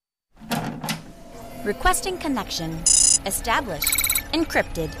Requesting connection. Established.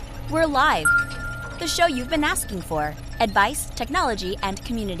 Encrypted. We're live. The show you've been asking for. Advice, technology, and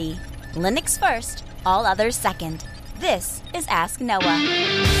community. Linux first, all others second. This is Ask Noah.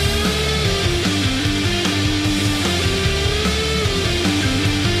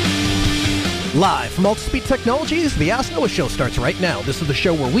 Live from Altispeed Technologies, the Ask Noah Show starts right now. This is the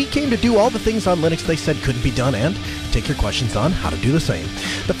show where we came to do all the things on Linux they said couldn't be done and take your questions on how to do the same.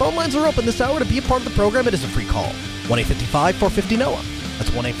 The phone lines are open this hour. To be a part of the program, it is a free call. 1-855-450-NOAH. That's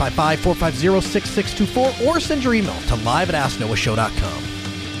 1-855-450-6624, or send your email to live@asknoahshow.com.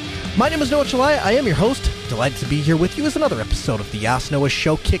 My name is Noah Chalaya. I am your host. Delighted to be here with you as another episode of the Ask Noah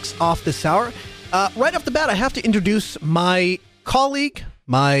Show kicks off this hour. Right off the bat, I have to introduce my colleague,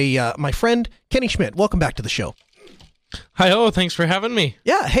 my friend, Kenny Schmidt. Welcome back to the show. Hi-ho, thanks for having me.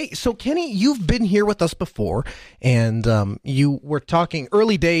 Yeah, hey, so Kenny, you've been here with us before, and you were talking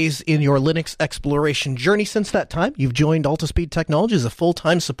early days in your Linux exploration journey. Since that time, you've joined Altispeed Technologies as a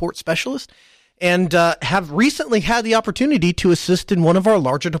full-time support specialist, and have recently had the opportunity to assist in one of our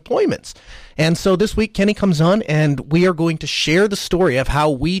larger deployments. And so this week, Kenny comes on, and we are going to share the story of how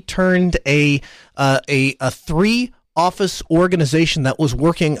we turned a three-office organization that was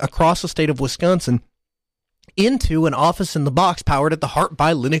working across the state of Wisconsin into an office in the box powered at the heart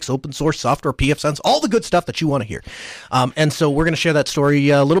by Linux, open source software, pfSense, all the good stuff that you want to hear. And so we're going to share that story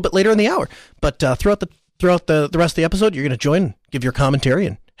a little bit later in the hour. But throughout the rest of the episode, you're going to join, give your commentary,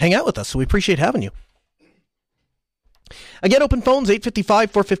 and hang out with us. So we appreciate having you. Again, open phones,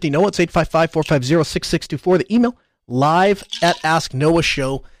 855-450-NOAH. It's 855-450-6624. The email,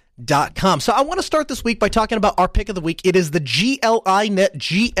 live@asknoahshow.com. So I want to start this week by talking about our pick of the week. It is the GLINet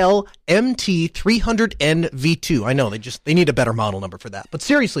GLMT300N V2. I know they need a better model number for that. But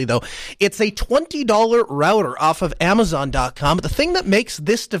seriously though, it's a $20 router off of Amazon.com. But the thing that makes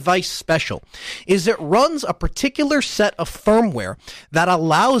this device special is it runs a particular set of firmware that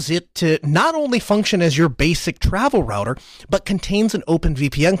allows it to not only function as your basic travel router, but contains an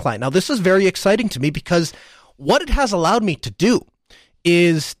OpenVPN client. Now this is very exciting to me because what it has allowed me to do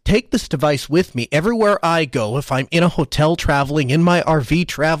is take this device with me everywhere I go. If I'm in a hotel traveling, in my RV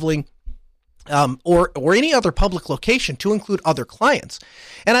traveling, or any other public location, to include other clients.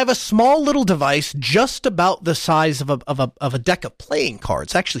 And I have a small little device just about the size of a deck of playing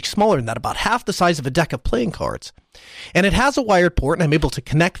cards, actually smaller than that, about half the size of a deck of playing cards. And it has a wired port, and I'm able to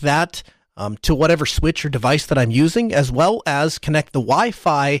connect that to whatever switch or device that I'm using, as well as connect the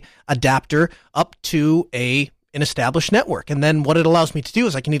Wi-Fi adapter up to an established network. And then what it allows me to do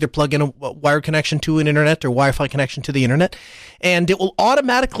is I can either plug in a wired connection to an internet or Wi-Fi connection to the internet, and it will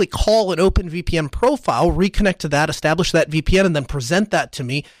automatically call an OpenVPN profile, reconnect to that, establish that VPN, and then present that to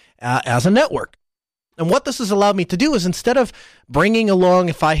me as a network. And what this has allowed me to do is, instead of bringing along,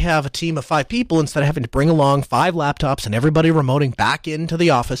 if I have a team of 5 people, instead of having to bring along 5 laptops and everybody remoting back into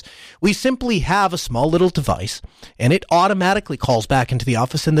the office, we simply have a small little device, and it automatically calls back into the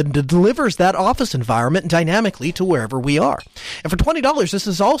office and then delivers that office environment dynamically to wherever we are. And for $20, this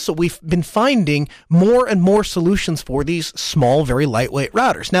is also, we've been finding more and more solutions for these small, very lightweight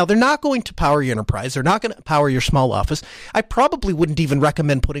routers. Now, they're not going to power your enterprise. They're not going to power your small office. I probably wouldn't even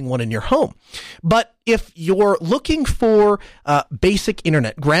recommend putting one in your home. But if you're looking for basic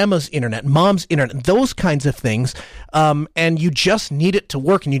internet, grandma's internet, mom's internet, those kinds of things, and you just need it to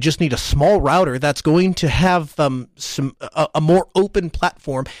work, and you just need a small router that's going to have a more open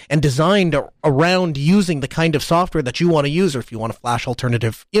platform and designed around using the kind of software that you want to use, or if you want to flash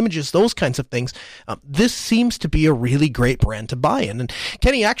alternative images, those kinds of things, this seems to be a really great brand to buy in. And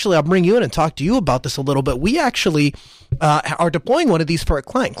Kenny, actually, I'll bring you in and talk to you about this a little bit. We actually are deploying one of these for a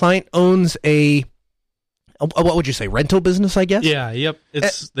client. Client owns what would you say, rental business, I guess? Yeah, yep.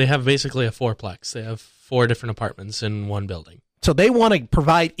 They have basically a fourplex. They have 4 different apartments in one building. So they want to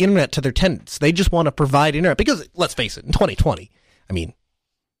provide internet to their tenants. They just want to provide internet because, let's face it, in 2020, I mean,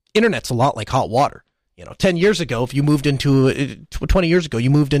 internet's a lot like hot water. 10 years ago, if you moved into 20 years ago,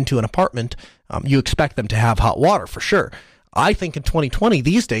 you moved into an apartment, you expect them to have hot water for sure. I think in 2020,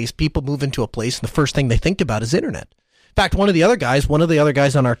 these days, people move into a place and the first thing they think about is internet. In fact, one of the other guys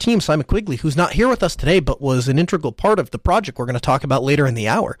on our team, Simon Quigley, who's not here with us today, but was an integral part of the project we're going to talk about later in the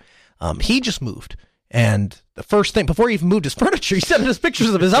hour, he just moved. And the first thing, before he even moved his furniture, he sent us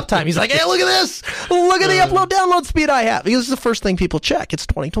pictures of his uptime. He's like, hey, look at this. Look at the upload-download speed I have. Because this is the first thing people check. It's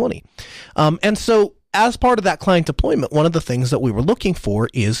 2020. And so as part of that client deployment, one of the things that we were looking for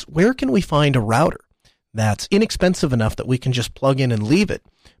is, where can we find a router that's inexpensive enough that we can just plug in and leave it,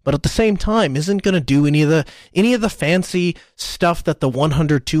 but at the same time isn't going to do any of the fancy stuff that the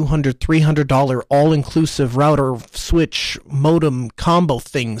 $100, $200, $300 all-inclusive router, switch, modem combo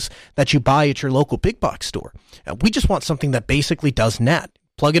things that you buy at your local big box store. We just want something that basically does NAT.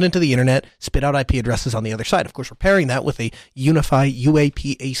 Plug it into the internet, spit out IP addresses on the other side. Of course, we're pairing that with a UniFi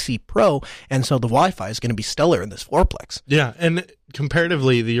UAP-AC Pro, and so the Wi-Fi is going to be stellar in this fourplex. Yeah, and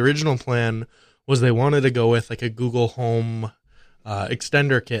comparatively, the original plan was they wanted to go with like a Google Home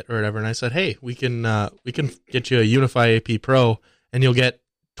extender kit or whatever, and I said, hey, we can get you a UniFi AP Pro, and you'll get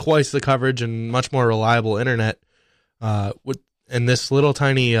twice the coverage and much more reliable internet. And this little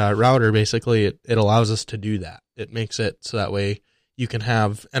tiny router, basically, it allows us to do that. It makes it so that way you can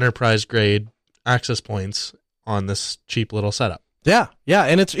have enterprise-grade access points on this cheap little setup. Yeah,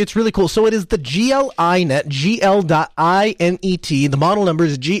 and it's really cool. So it is the GL-iNet, GL.iNET. The model number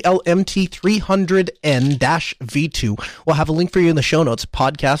is GLMT300N-V2. We'll have a link for you in the show notes,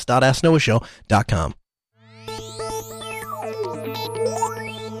 podcast.asknoahshow.com.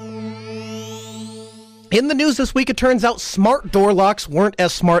 In the news this week, it turns out smart door locks weren't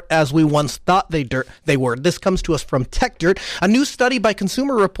as smart as we once thought they were. This comes to us from TechDirt. A new study by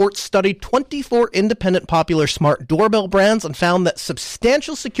Consumer Reports studied 24 independent popular smart doorbell brands and found that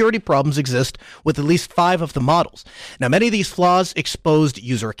substantial security problems exist with at least 5 of the models. Now, many of these flaws exposed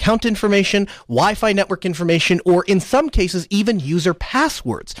user account information, Wi-Fi network information, or in some cases, even user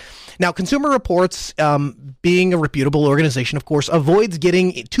passwords. Now, Consumer Reports, being a reputable organization, of course, avoids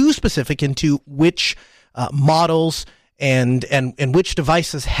getting too specific into which models and which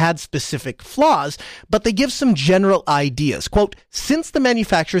devices had specific flaws, but they give some general ideas. Quote, since the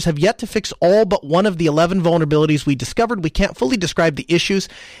manufacturers have yet to fix all but one of the 11 vulnerabilities we discovered, we can't fully describe the issues,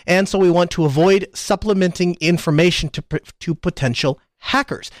 and so we want to avoid supplementing information to potential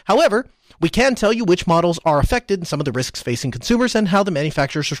hackers. However, we can tell you which models are affected and some of the risks facing consumers and how the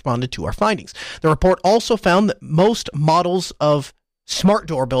manufacturers responded to our findings. The report also found that most models of smart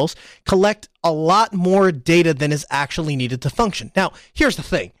doorbells collect a lot more data than is actually needed to function. Now, here's the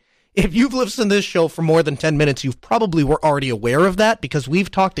thing. If you've listened to this show for more than 10 minutes, you probably were already aware of that because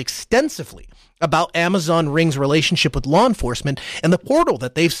we've talked extensively about Amazon Ring's relationship with law enforcement and the portal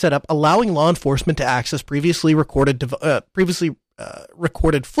that they've set up allowing law enforcement to access previously recorded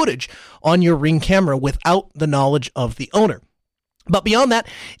footage on your Ring camera without the knowledge of the owner. But beyond that,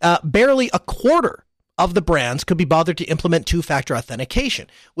 barely a quarter of the brands could be bothered to implement two-factor authentication,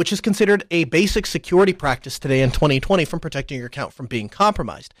 which is considered a basic security practice today in 2020 from protecting your account from being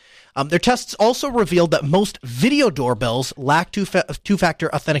compromised. Their tests also revealed that most video doorbells lack two-factor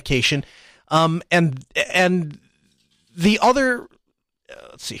authentication, and the other,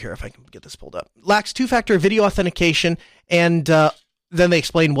 let's see here if I can get this pulled up, lacks two-factor video authentication, and then they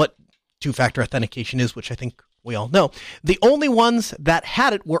explain what two-factor authentication is, which I think we all know. The only ones that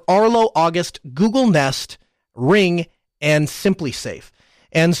had it were Arlo, August, Google Nest, Ring, and SimpliSafe.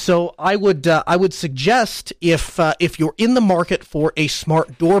 And so I would suggest if you're in the market for a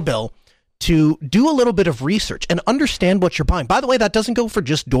smart doorbell to do a little bit of research and understand what you're buying. By the way, that doesn't go for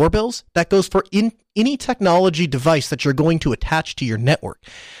just doorbells. That goes for any technology device that you're going to attach to your network.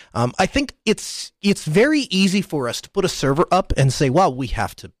 I think it's very easy for us to put a server up and say, "Wow, we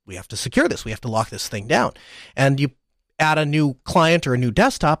have to secure this. We have to lock this thing down." And you add a new client or a new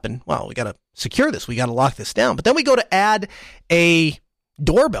desktop, and well, we got to secure this. We got to lock this down. But then we go to add a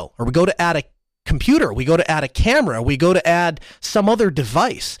doorbell, or we go to add a computer, we go to add a camera, we go to add some other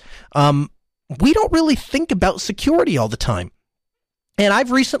device. We don't really think about security all the time. And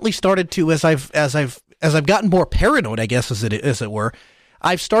I've recently started to, as I've gotten more paranoid, I guess as it were,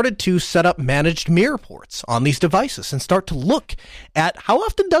 I've started to set up managed mirror ports on these devices and start to look at how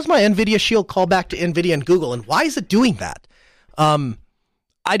often does my NVIDIA Shield call back to NVIDIA and Google, and why is it doing that?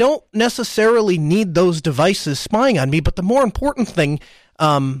 I don't necessarily need those devices spying on me, but the more important thing,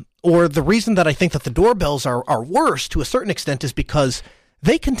 or the reason that I think that the doorbells are worse to a certain extent is because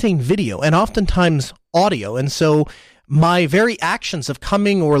they contain video and oftentimes audio. And so my very actions of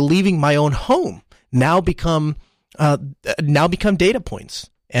coming or leaving my own home now become data points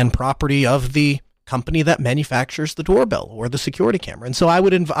and property of the company that manufactures the doorbell or the security camera. And so I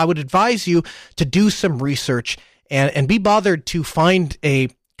would advise you to do some research and be bothered to find a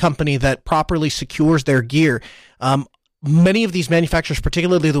company that properly secures their gear. Many of these manufacturers,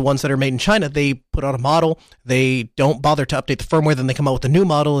 particularly the ones that are made in China, they put out a model, they don't bother to update the firmware, then they come out with a new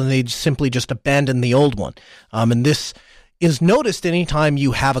model, and they simply just abandon the old one. And this is noticed anytime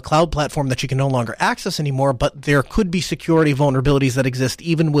you have a cloud platform that you can no longer access anymore, but there could be security vulnerabilities that exist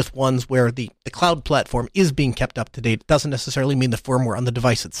even with ones where the cloud platform is being kept up to date. It doesn't necessarily mean the firmware on the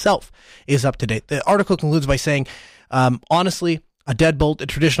device itself is up to date. The article concludes by saying, honestly, a deadbolt, a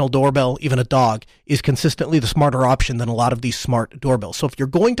traditional doorbell, even a dog is consistently the smarter option than a lot of these smart doorbells. So if you're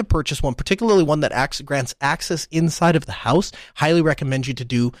going to purchase one, particularly one that grants access inside of the house, highly recommend you to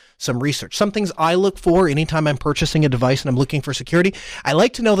do some research. Some things I look for anytime I'm purchasing a device and I'm looking for security, I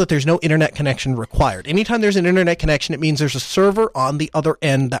like to know that there's no internet connection required. Anytime there's an internet connection, it means there's a server on the other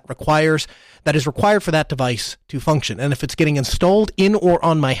end that is required for that device to function. And if it's getting installed in or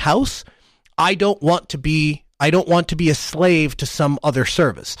on my house, I don't want to be a slave to some other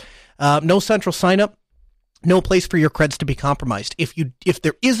service. No central sign-up, no place for your creds to be compromised. If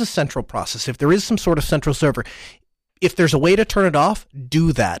there is a central process, if there is some sort of central server, if there's a way to turn it off,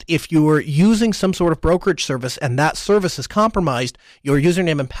 do that. If you're using some sort of brokerage service and that service is compromised, your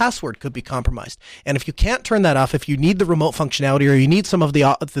username and password could be compromised. And if you can't turn that off, if you need the remote functionality or you need some of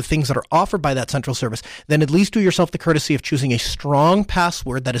the things that are offered by that central service, then at least do yourself the courtesy of choosing a strong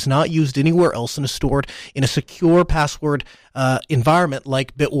password that is not used anywhere else and is stored in a secure password environment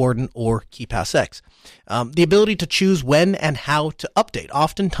like Bitwarden or KeePassX. The ability to choose when and how to update.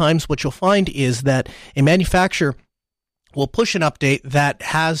 Oftentimes what you'll find is that a manufacturer will push an update that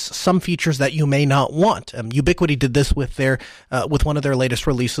has some features that you may not want. Ubiquiti did this with with one of their latest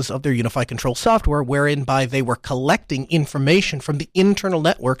releases of their Unify Control software, wherein they were collecting information from the internal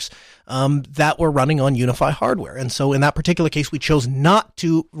networks that were running on Unify hardware. And so in that particular case, we chose not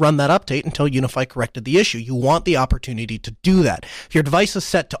to run that update until Unify corrected the issue. You want the opportunity to do that. If your device is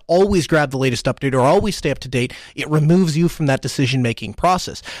set to always grab the latest update or always stay up to date, it removes you from that decision-making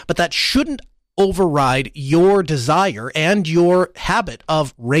process. But that shouldn't override your desire and your habit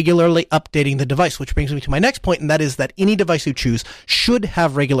of regularly updating the device, which brings me to my next point, and that is that any device you choose should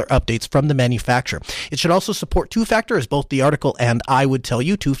have regular updates from the manufacturer. It should also support two-factor, as both the article and I would tell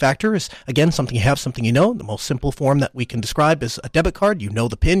you. Two-factor is, again, something you have, something you know. The most simple form that we can describe is a debit card. You know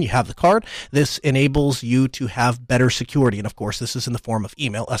the PIN, you have the card. This enables you to have better security, and of course, this is in the form of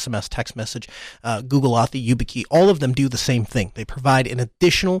email, SMS, text message, Google Auth, YubiKey. All of them do the same thing. They provide an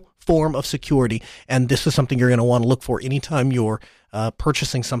additional form of security, and this is something you're going to want to look for anytime you're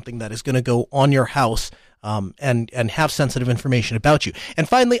purchasing something that is going to go on your house and have sensitive information about you. And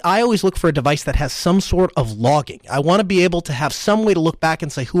finally, I always look for a device that has some sort of logging. I want to be able to have some way to look back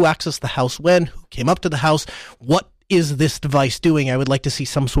and say who accessed the house when, who came up to the house, what is this device doing. I would like to see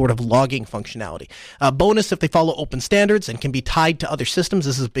some sort of logging functionality. Bonus if they follow open standards and can be tied to other systems.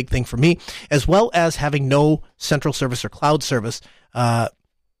 This is a big thing for me, as well as having no central service or cloud service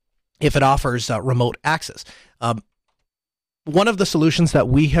if it offers remote access. One of the solutions that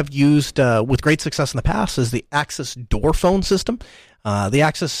we have used with great success in the past is the Axis door phone system. The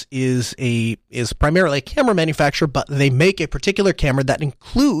Axis is primarily a camera manufacturer, but they make a particular camera that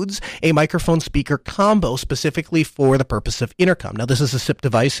includes a microphone speaker combo specifically for the purpose of intercom. Now, this is a SIP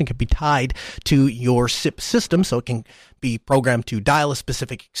device and can be tied to your SIP system, so it can be programmed to dial a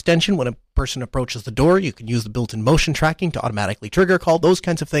specific extension when a person approaches the door. You can use the built-in motion tracking to automatically trigger a call, those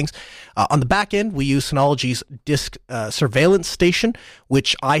kinds of things. On the back end, we use Synology's disk surveillance station,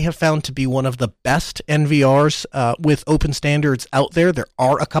 which I have found to be one of the best NVRs with open standards out there. There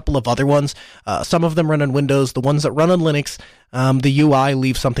are a couple of other ones. Some of them run on Windows. The ones that run on Linux, the UI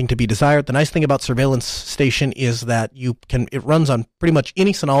leaves something to be desired. The nice thing about Surveillance Station is that it runs on pretty much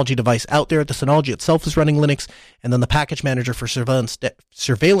any Synology device out there. The Synology itself is running Linux, and then the package manager for Surveillance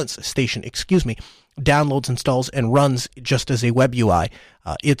Station, downloads, installs, and runs just as a web UI.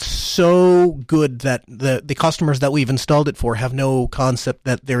 It's so good that the customers that we've installed it for have no concept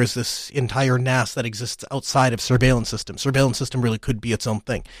that there is this entire NAS that exists outside of Surveillance System. Surveillance System really could be its own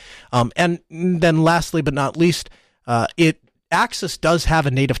thing. And then lastly but not least, Axis does have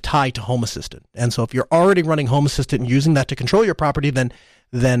a native tie to Home Assistant. And so if you're already running Home Assistant and using that to control your property, then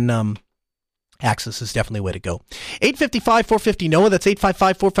Axis is definitely a way to go. 855-450-NOAH. That's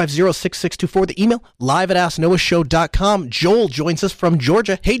 855-450-6624. The email, live@AskNoahShow.com. Joel joins us from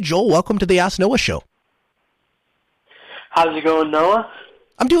Georgia. Hey, Joel, welcome to the Ask Noah Show. How's it going, Noah?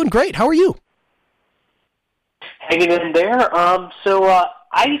 I'm doing great. How are you? Hanging in there. So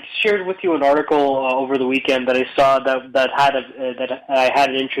I shared with you an article over the weekend that I saw that I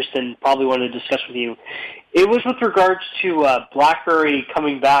had an interest in, probably wanted to discuss with you. It was with regards to BlackBerry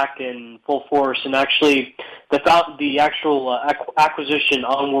coming back in full force, and actually the actual acquisition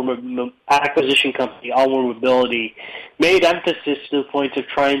company, Onward Mobility, made emphasis to the point of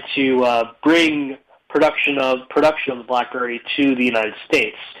trying to bring production of the BlackBerry to the United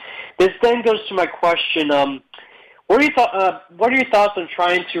States. This then goes to my question. What are your thoughts on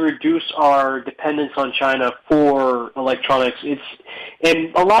trying to reduce our dependence on China for electronics?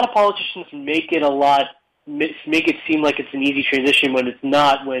 And a lot of politicians make it seem like it's an easy transition when it's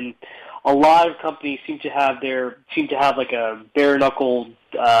not. When a lot of companies seem to have like a bare knuckle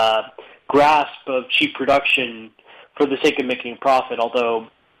grasp of cheap production for the sake of making a profit. Although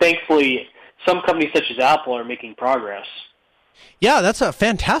thankfully, some companies such as Apple are making progress. Yeah, that's a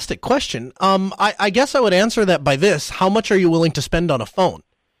fantastic question. I guess I would answer that by this. How much are you willing to spend on a phone?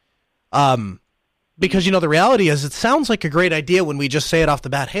 Because, the reality is it sounds like a great idea when we just say it off the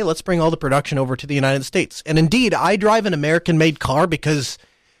bat, hey, let's bring all the production over to the United States. And indeed, I drive an American-made car because,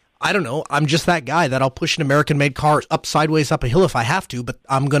 I don't know, I'm just that guy that I'll push an American-made car sideways up a hill if I have to, but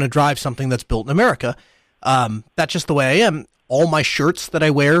I'm going to drive something that's built in America. That's just the way I am. All my shirts that I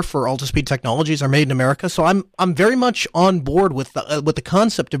wear for Altispeed Technologies are made in America, so I'm very much on board with the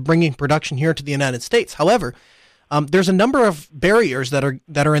concept of bringing production here to the United States. However, there's a number of barriers that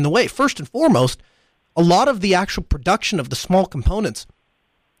are in the way. First and foremost, a lot of the actual production of the small components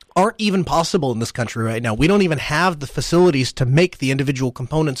aren't even possible in this country right now. We don't even have the facilities to make the individual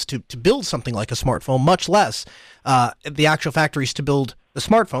components to build something like a smartphone, much less the actual factories to build the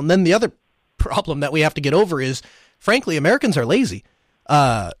smartphone. Then the other problem that we have to get over is, frankly, Americans are lazy.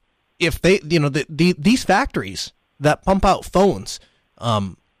 If they, these factories that pump out phones,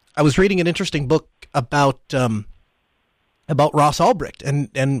 I was reading an interesting book about Ross Ulbricht,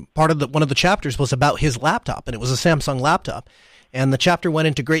 and part of one of the chapters was about his laptop, and it was a Samsung laptop. And the chapter went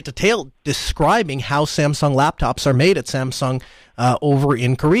into great detail describing how Samsung laptops are made at Samsung over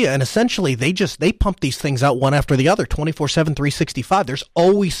in Korea. And essentially, they pump these things out one after the other, 24/7, 365. There's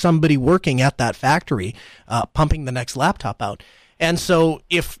always somebody working at that factory pumping the next laptop out. And so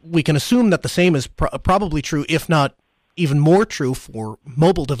if we can assume that the same is probably true, if not even more true for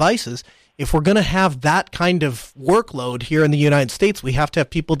mobile devices, if we're going to have that kind of workload here in the United States, we have to have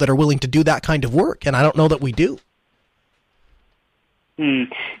people that are willing to do that kind of work. And I don't know that we do.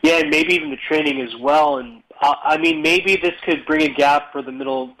 Yeah, and maybe even the training as well. And maybe this could bring a gap for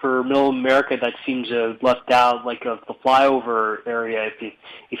middle America that seems left out, like the flyover area,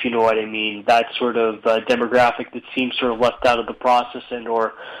 if you know what I mean. That sort of demographic that seems sort of left out of the process and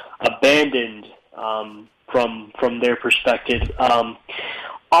or abandoned from their perspective.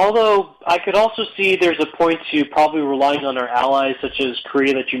 Although I could also see there's a point to probably relying on our allies, such as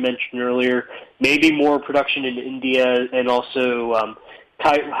Korea that you mentioned earlier, maybe more production in India, and also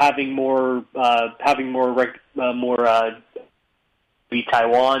having more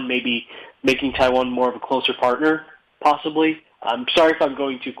Taiwan, maybe making Taiwan more of a closer partner, possibly. I'm sorry if I'm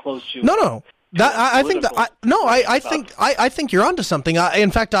going too close to. No. I think you're onto something.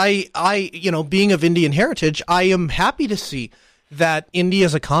 In fact, being of Indian heritage, I am happy to see that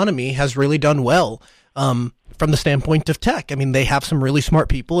India's economy has really done well from the standpoint of tech. I mean, they have some really smart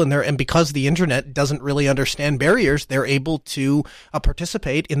people in there, and because the internet doesn't really understand barriers, they're able to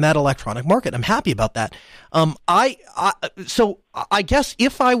participate in that electronic market. I'm happy about that. So I guess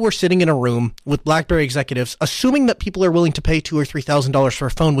if I were sitting in a room with BlackBerry executives, assuming that people are willing to pay $2,000 or $3,000 for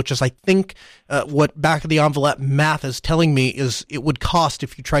a phone, which is, I think, what back of the envelope math is telling me is it would cost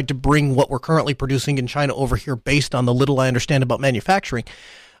if you tried to bring what we're currently producing in China over here based on the little I understand about manufacturing.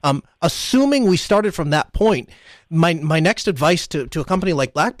 Assuming we started from that point, my next advice to a company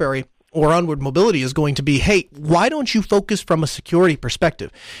like BlackBerry or Onward Mobility is going to be, hey, why don't you focus from a security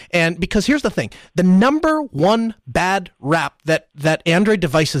perspective? And because here's the thing, the number one bad rap that Android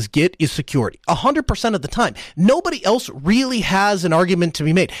devices get is security. 100% of the time. Nobody else really has an argument to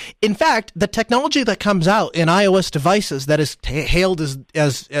be made. In fact, the technology that comes out in iOS devices that is hailed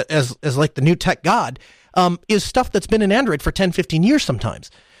as like the new tech god is stuff that's been in Android for 10, 15 years sometimes.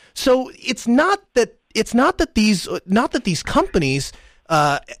 So it's not that these companies,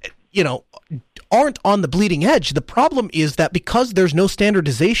 aren't on the bleeding edge. The problem is that because there's no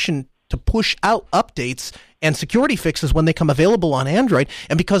standardization to push out updates and security fixes when they come available on Android,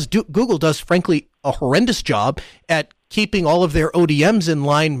 and because Google does, frankly, a horrendous job at keeping all of their ODMs in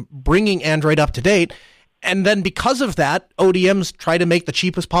line, bringing Android up to date, and then because of that, ODMs try to make the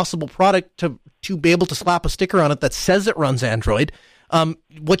cheapest possible product to be able to slap a sticker on it that says it runs Android.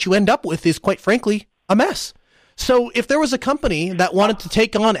 What you end up with is, quite frankly, a mess. So if there was a company that wanted to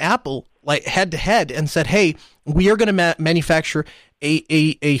take on Apple like head to head and said, hey, we are going to manufacture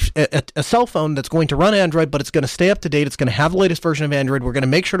a cell phone that's going to run Android, but it's going to stay up to date. It's going to have the latest version of Android. We're going to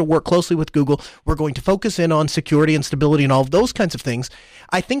make sure to work closely with Google. We're going to focus in on security and stability and all of those kinds of things.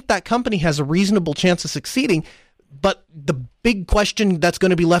 I think that company has a reasonable chance of succeeding. But the big question that's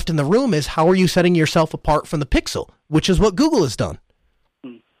going to be left in the room is, how are you setting yourself apart from the Pixel, which is what Google has done?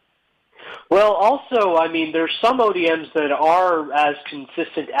 Well, also, I mean, there's some ODMs that are as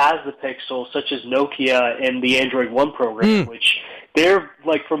consistent as the Pixel, such as Nokia and the Android One program, which they're,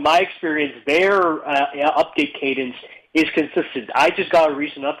 like, from my experience, their update cadence is consistent. I just got a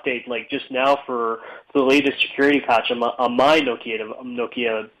recent update, like, just now for the latest security patch on my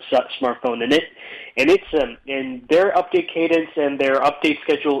Nokia smartphone, and and their update cadence and their update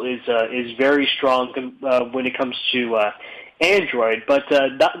schedule is very strong when it comes to Android, but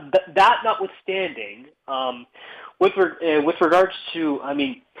that notwithstanding, with regards to, I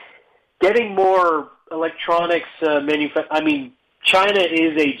mean, getting more electronics China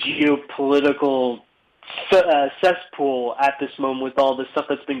is a geopolitical cesspool at this moment with all the stuff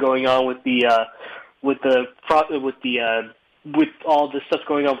that's been going on with all the stuff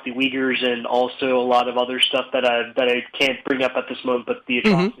going on with the Uyghurs and also a lot of other stuff that I can't bring up at this moment, but the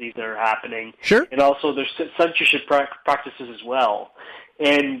atrocities that are happening. Sure. And also there's censorship practices as well.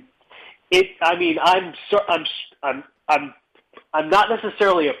 And I'm not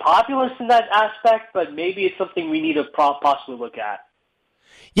necessarily a populist in that aspect, but maybe it's something we need to possibly look at.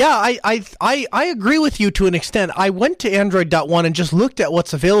 Yeah, I agree with you to an extent. I went to Android.one and just looked at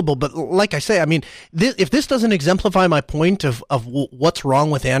what's available, but like I say, I mean, if this doesn't exemplify my point of what's wrong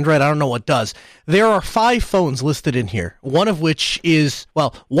with Android, I don't know what does. There are 5 phones listed in here, one of which is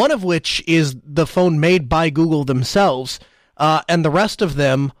the phone made by Google themselves, and the rest of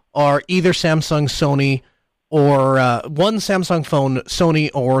them are either Samsung, Sony, or one Samsung phone, Sony,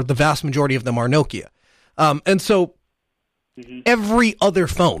 or the vast majority of them are Nokia. And so every other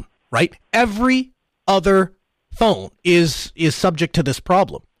phone, right? Every other phone is subject to this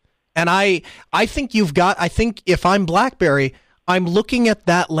problem. And I think if I'm BlackBerry, I'm looking at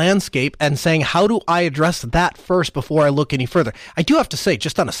that landscape and saying, how do I address that first before I look any further? I do have to say,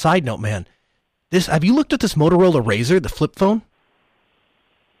 just on a side note, man, have you looked at this Motorola Razr, the flip phone?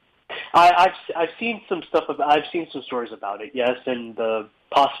 I've seen some stuff I've seen some stories about it, yes, and the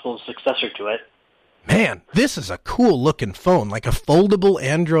possible successor to it. Man, this is a cool looking phone, like a foldable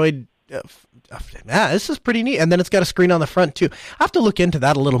Android. This is pretty neat. And then it's got a screen on the front too. I have to look into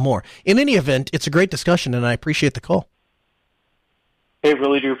that a little more. In any event, it's a great discussion and I appreciate the call. Hey,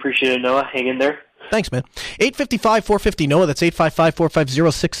 really do appreciate it, Noah. Hang in there. Thanks, man. 855-450-NOAH. That's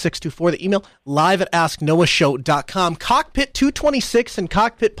 855-450-6624. The email, live@asknoahshow.com. Cockpit 226 and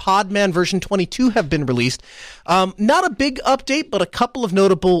Cockpit Podman version 22 have been released. Not a big update, but a couple of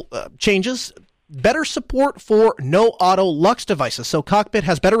notable changes. Better support for no auto LUX devices. So Cockpit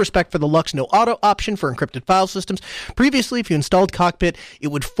has better respect for the LUX no auto option for encrypted file systems. Previously, if you installed Cockpit, it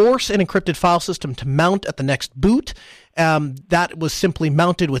would force an encrypted file system to mount at the next boot. That was simply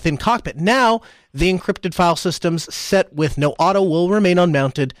mounted within Cockpit. Now, the encrypted file systems set with no auto will remain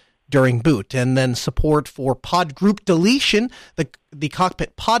unmounted during boot. And then support for pod group deletion. The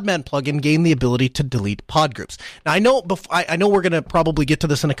Cockpit Podman plugin gained the ability to delete pod groups. Now, I know we're going to probably get to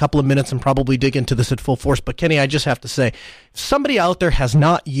this in a couple of minutes and probably dig into this at full force, but Kenny, I just have to say, if somebody out there has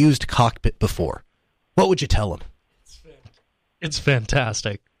not used Cockpit before, what would you tell them? It's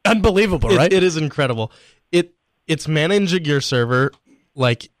fantastic. Unbelievable, right? It is incredible. It's managing your server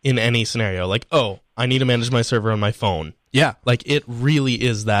like in any scenario. Like, oh, I need to manage my server on my phone. Yeah. Like, it really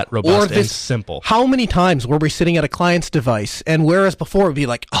is that robust and simple. How many times were we sitting at a client's device, and whereas before it would be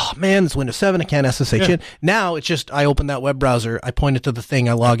like, oh, man, it's Windows 7, I can't SSH in. Now, it's just, I open that web browser, I point it to the thing,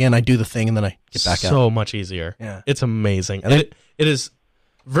 I log in, I do the thing, and then I get back out. So much easier. Yeah. It's amazing. And it is...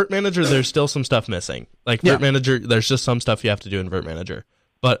 Virt Manager, there's still some stuff missing. Like, Virt Manager, there's just some stuff you have to do in Virt Manager.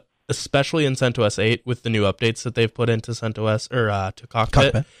 But especially in CentOS 8, with the new updates that they've put into CentOS, or to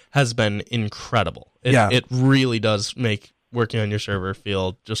Cockpit, has been incredible. It really does make working on your server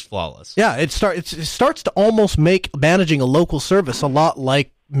feel just flawless. Yeah, it starts to almost make managing a local service a lot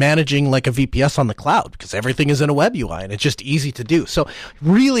like managing like a VPS on the cloud, because everything is in a web UI and it's just easy to do. So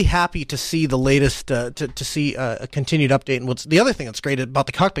really happy to see the latest, to see a continued update. And what's the other thing that's great about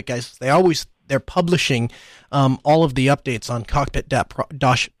the Cockpit guys, they're publishing all of the updates on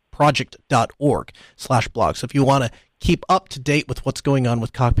cockpit-project.org/blog. So if you want to keep up to date with what's going on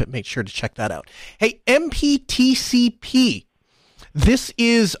with Cockpit, make sure to check that out. Hey, MPTCP. This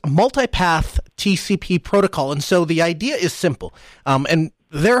is multipath TCP protocol. And so the idea is simple. And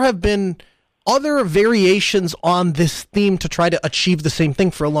there have been other variations on this theme to try to achieve the same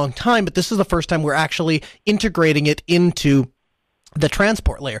thing for a long time, but this is the first time we're actually integrating it into the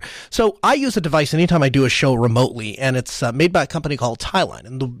transport layer. So I use a device anytime I do a show remotely, and it's made by a company called Tieline.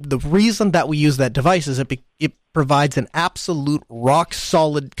 And the reason that we use that device is it provides an absolute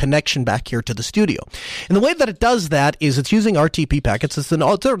rock-solid connection back here to the studio. And the way that it does that is it's using RTP packets. They're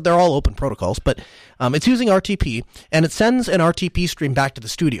all open protocols, but it's using RTP, and it sends an RTP stream back to the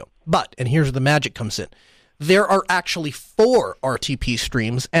studio. But, and here's where the magic comes in, there are actually 4 RTP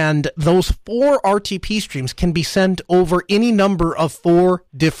streams, and those 4 RTP streams can be sent over any number of 4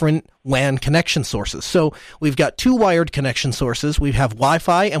 different WAN connection sources. So we've got 2 wired connection sources, we have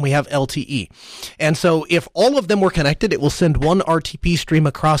Wi-Fi, and we have LTE. And so if all of them were connected, it will send 1 RTP stream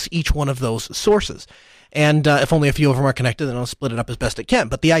across each one of those sources. And if only a few of them are connected, then I'll split it up as best it can.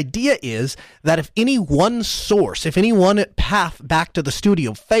 But the idea is that if any one source, if any one path back to the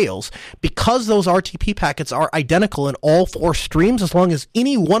studio fails, because those RTP packets are identical in all 4 streams, as long as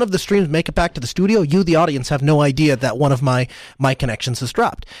any one of the streams make it back to the studio, you, the audience, have no idea that one of my connections has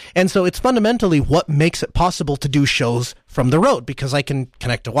dropped. And so it's fundamentally what makes it possible to do shows from the road, because I can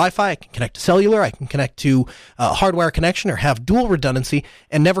connect to Wi-Fi, I can connect to cellular, I can connect to hardwire connection or have dual redundancy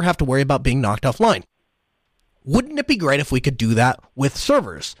and never have to worry about being knocked offline. Wouldn't it be great if we could do that with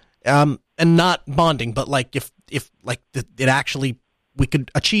servers, and not bonding, but like if it actually, we could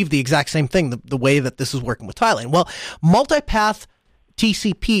achieve the exact same thing the way that this is working with Thailand? Well, multipath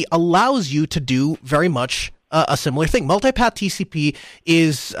TCP allows you to do very much a similar thing. Multipath TCP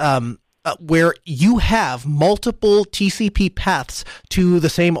is where you have multiple TCP paths to the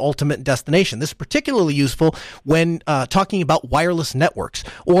same ultimate destination. This is particularly useful when talking about wireless networks,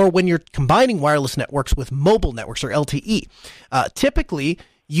 or when you're combining wireless networks with mobile networks, or LTE. Typically,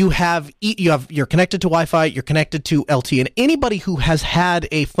 you're connected to Wi-Fi, you're connected to LTE, and anybody who has had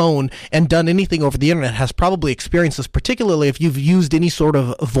a phone and done anything over the internet has probably experienced this, particularly if you've used any sort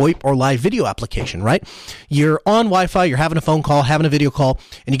of VoIP or live video application, right? You're on Wi-Fi, you're having a phone call, having a video call,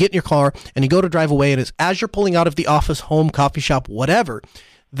 and you get in your car and you go to drive away, and it's as you're pulling out of the office, home, coffee shop, whatever,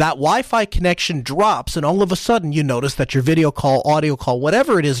 that Wi-Fi connection drops, and all of a sudden you notice that your video call, audio call,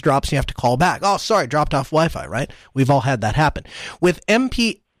 whatever it is, drops, and you have to call back. Oh, sorry, dropped off Wi-Fi, right? We've all had that happen. With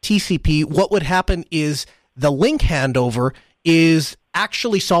MPTCP, what would happen is the link handover is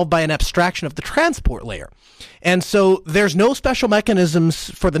actually solved by an abstraction of the transport layer. And so there's no special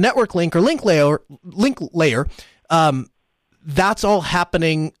mechanisms for the network link or link layer. That's all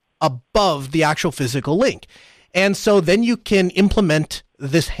happening above the actual physical link. And so then you can implement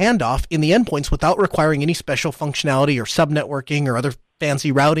this handoff in the endpoints without requiring any special functionality or subnetworking or other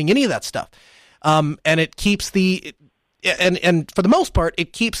fancy routing, any of that stuff. And it keeps and for the most part,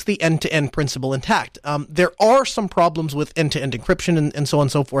 it keeps the end-to-end principle intact. There are some problems with end-to-end encryption and so on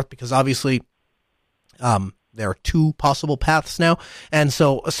and so forth, because obviously there are 2 possible paths now, and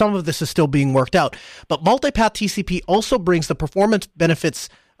so some of this is still being worked out. But multipath TCP also brings the performance benefits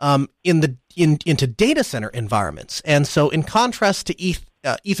into data center environments. And so in contrast to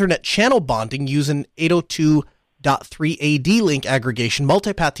Ethernet channel bonding using 802.3AD link aggregation,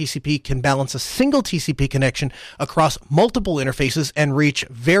 multipath TCP can balance a single TCP connection across multiple interfaces and reach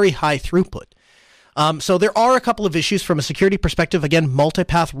very high throughput. So there are a couple of issues from a security perspective. Again,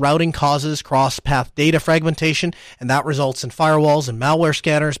 multipath routing causes cross-path data fragmentation, and that results in firewalls and malware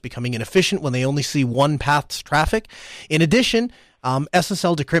scanners becoming inefficient when they only see one path's traffic. In addition,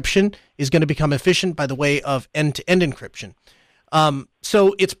 SSL decryption is going to become efficient by the way of end-to-end encryption.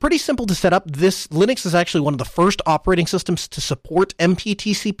 So it's pretty simple to set up. Linux is actually one of the first operating systems to support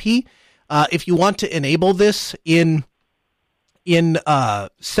MPTCP. If you want to enable this in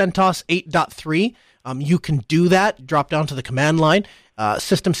CentOS 8.3, you can do that. Drop down to the command line,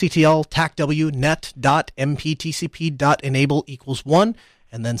 systemctl tacw net.mptcp.enable equals 1,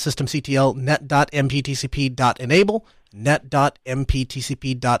 and then systemctl net.mptcp.enable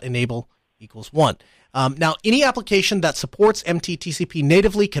net.mptcp.enable equals 1. Now, any application that supports MPTCP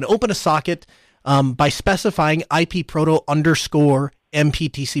natively can open a socket by specifying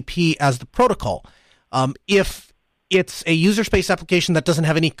ipproto_MPTCP as the protocol. If it's a user space application that doesn't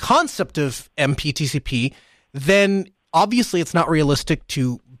have any concept of MPTCP, then obviously it's not realistic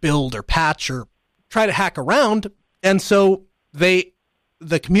to build or patch or try to hack around. And so the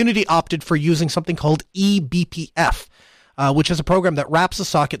community opted for using something called eBPF, which is a program that wraps a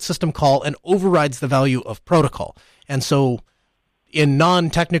socket system call and overrides the value of protocol. And so in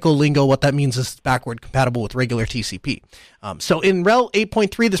non-technical lingo, what that means is it's backward compatible with regular TCP. So in RHEL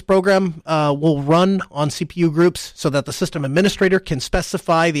 8.3, this program will run on CPU groups so that the system administrator can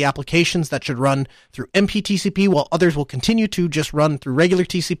specify the applications that should run through MPTCP, while others will continue to just run through regular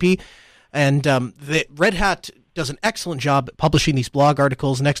TCP. And Red Hat does an excellent job at publishing these blog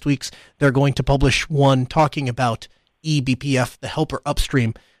articles. Next week's, they're going to publish one talking about eBPF, the helper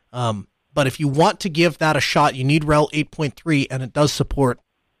upstream. But if you want to give that a shot, you need RHEL 8.3, and it does support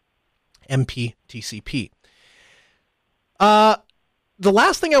MPTCP. The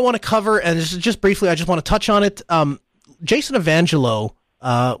last thing I want to cover, and this is just briefly, I just want to touch on it. Jason Evangelho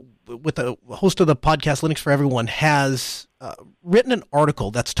with the host of the podcast Linux for Everyone, has written an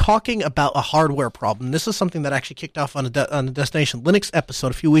article that's talking about a hardware problem. This is something that actually kicked off on a Destination Linux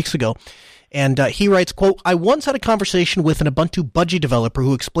episode a few weeks ago. And he writes, quote, "I once had a conversation with an Ubuntu Budgie developer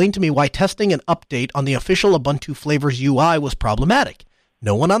who explained to me why testing an update on the official Ubuntu flavors UI was problematic.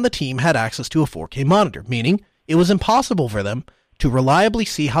 No one on the team had access to a 4K monitor, meaning it was impossible for them to reliably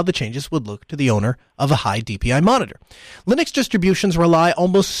see how the changes would look to the owner of a high DPI monitor. Linux distributions rely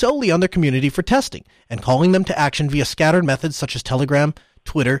almost solely on their community for testing, and calling them to action via scattered methods such as Telegram,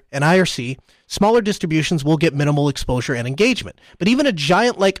 Twitter, and IRC, smaller distributions will get minimal exposure and engagement. But even a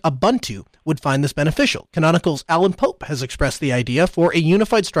giant like Ubuntu would find this beneficial. Canonical's Alan Pope has expressed the idea for a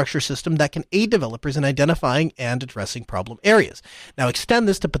unified structure system that can aid developers in identifying and addressing problem areas. Now extend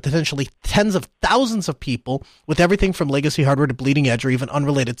this to potentially tens of thousands of people with everything from legacy hardware to bleeding edge or even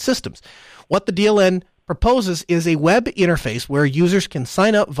unrelated systems. What the DLN proposes is a web interface where users can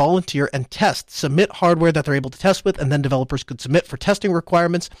sign up, volunteer, and test, submit hardware that they're able to test with, and then developers could submit for testing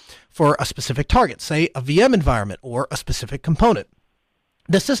requirements for a specific target, say a VM environment or a specific component.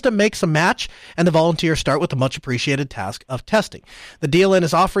 The system makes a match, and the volunteers start with the much-appreciated task of testing. The DLN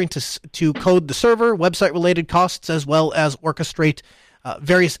is offering to code the server, website-related costs, as well as orchestrate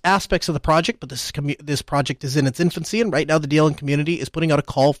various aspects of the project, but this project is in its infancy, and right now the DLN community is putting out a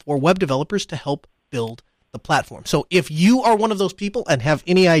call for web developers to help build the platform. So if you are one of those people and have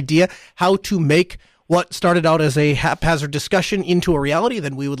any idea how to make what started out as a haphazard discussion into a reality,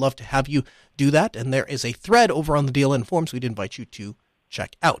 then we would love to have you do that. And there is a thread over on the DLN forums we'd invite you to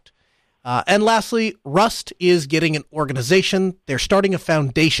check out. And lastly, Rust is getting an organization. They're starting a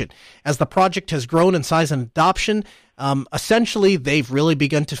foundation. As the project has grown in size and adoption, essentially they've really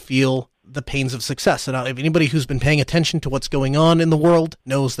begun to feel the pains of success. And if anybody who's been paying attention to what's going on in the world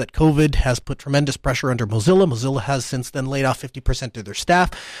knows that COVID has put tremendous pressure under Mozilla. Mozilla has since then laid off 50% of their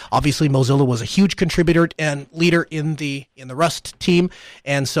staff. Obviously, Mozilla was a huge contributor and leader in the Rust team.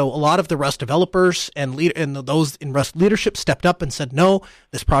 And so a lot of the Rust developers and those in Rust leadership stepped up and said, no,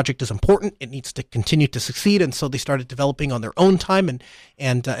 this project is important. It needs to continue to succeed. And so they started developing on their own time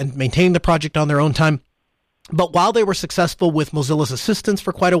and maintaining the project on their own time. But while they were successful with Mozilla's assistance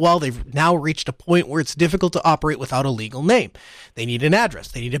for quite a while, they've now reached a point where it's difficult to operate without a legal name. They need an address.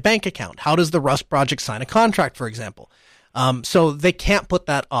 They need a bank account. How does the Rust project sign a contract, for example? So they can't put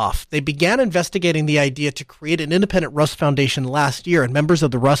that off. They began investigating the idea to create an independent Rust Foundation last year, and members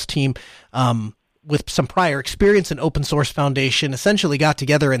of the Rust team with some prior experience in open source foundation essentially got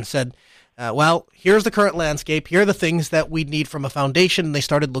together and said, well, here's the current landscape. Here are the things that we need from a foundation, and they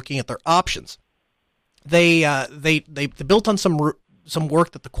started looking at their options. They built on some work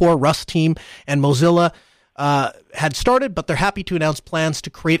that the core Rust team and Mozilla had started, but they're happy to announce plans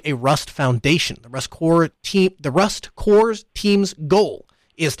to create a Rust Foundation. The Rust Core team's goal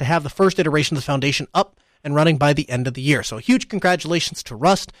is to have the first iteration of the foundation up and running by the end of the year. So huge congratulations to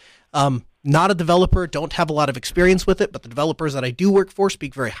Rust. Not a developer, don't have a lot of experience with it, but the developers that I do work for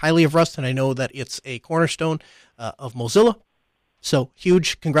speak very highly of Rust, and I know that it's a cornerstone of Mozilla. So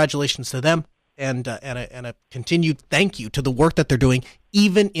huge congratulations to them. And a continued thank you to the work that they're doing,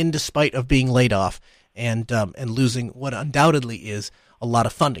 even in despite of being laid off and losing what undoubtedly is a lot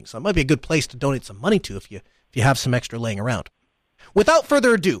of funding. So it might be a good place to donate some money to if you have some extra laying around. Without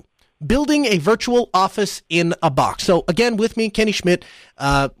further ado, building a virtual office in a box. So again, with me, Kenny Schmidt,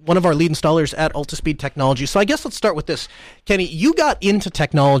 one of our lead installers at Altispeed Technology. So I guess let's start with this. Kenny, you got into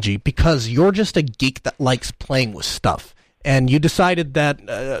technology because you're just a geek that likes playing with stuff. And you decided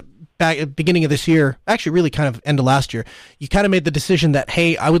that back at the beginning of this year, actually really kind of end of last year, you kind of made the decision that,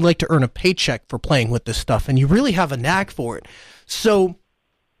 hey, I would like to earn a paycheck for playing with this stuff. And you really have a knack for it. So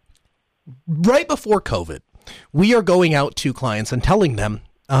right before COVID, we are going out to clients and telling them,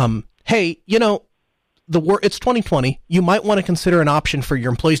 hey, it's 2020. You might want to consider an option for your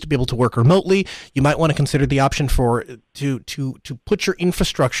employees to be able to work remotely. You might want to consider the option to put your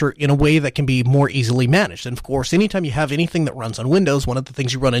infrastructure in a way that can be more easily managed. And of course, anytime you have anything that runs on Windows, one of the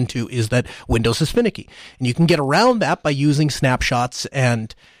things you run into is that Windows is finicky, and you can get around that by using snapshots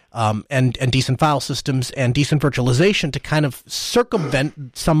and decent file systems and decent virtualization to kind of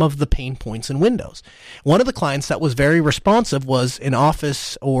circumvent some of the pain points in Windows. One of the clients that was very responsive was an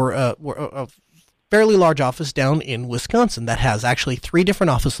office or a fairly large office down in Wisconsin that has actually 3 different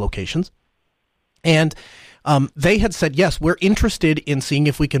office locations. And they had said, yes, we're interested in seeing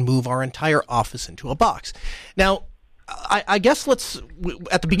if we can move our entire office into a box. Now, I guess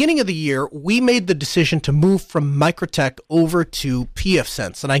at the beginning of the year, we made the decision to move from Microtech over to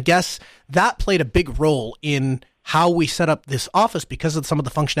pfSense. And I guess that played a big role in how we set up this office because of some of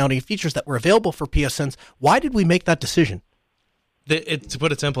the functionality and features that were available for pfSense. Why did we make that decision? To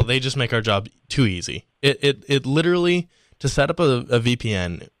put it simple, they just make our job too easy. It literally, to set up a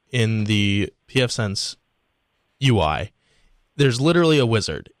VPN in the pfSense UI, there's literally a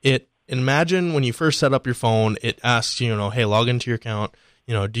wizard. Imagine when you first set up your phone, it asks you, hey, log into your account.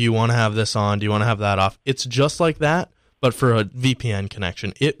 Do you want to have this on? Do you want to have that off? It's just like that, but for a VPN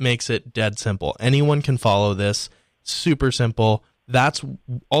connection. It makes it dead simple. Anyone can follow this. Super simple. That's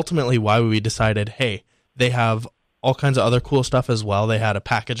ultimately why we decided, hey, they have all kinds of other cool stuff as well. They had a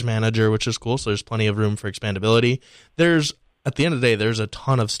package manager, which is cool, so there's plenty of room for expandability. At the end of the day, there's a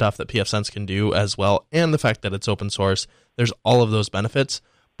ton of stuff that pfSense can do as well, and the fact that it's open source, there's all of those benefits.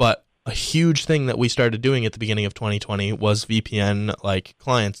 But a huge thing that we started doing at the beginning of 2020 was VPN like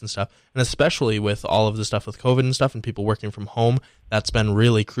clients and stuff, and especially with all of the stuff with COVID and stuff and people working from home, that's been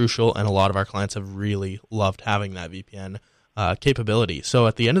really crucial, and a lot of our clients have really loved having that VPN capability. So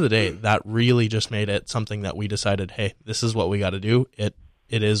at the end of the day, that really just made it something that we decided, hey, this is what we got to do. It's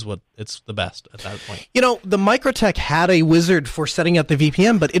the best at that point. The Microtech had a wizard for setting up the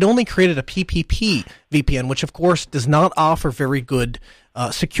VPN, but it only created a PPP VPN, which of course does not offer very good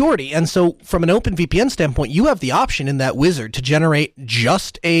security. And so from an open VPN standpoint, you have the option in that wizard to generate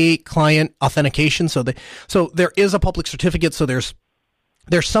just a client authentication. So there is a public certificate. So there's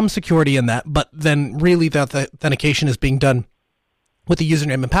some security in that, but then really the authentication is being done with the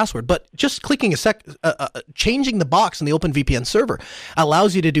username and password. But just clicking changing the box in the OpenVPN server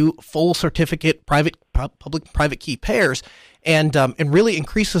allows you to do full certificate, public private key pairs, and really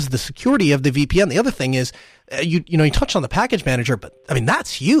increases the security of the VPN. The other thing is, you touched on the package manager, but I mean,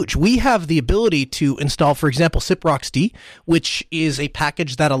 that's huge. We have the ability to install, for example, SIPROXD, which is a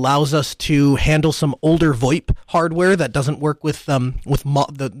package that allows us to handle some older VoIP hardware that doesn't work with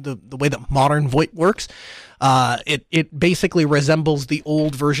the way that modern VoIP works. It basically resembles the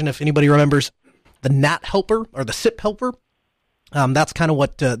old version, if anybody remembers, the NAT helper or the SIP helper. That's kind of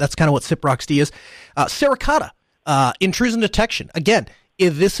what SIPROXD is. Suricata, intrusion detection. Again,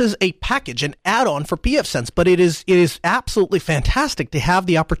 this is a package, an add-on for pfSense, but it is absolutely fantastic to have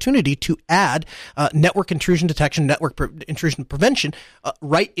the opportunity to add network intrusion detection, intrusion prevention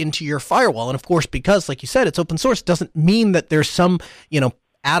right into your firewall. And of course, because like you said, it's open source, doesn't mean that there's some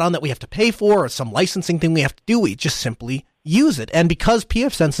add-on that we have to pay for or some licensing thing we have to do. We just simply use it. And because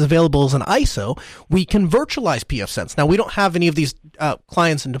pfSense is available as an ISO, we can virtualize pfSense. Now, we don't have any of these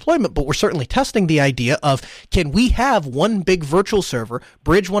clients in deployment, but we're certainly testing the idea of, can we have one big virtual server,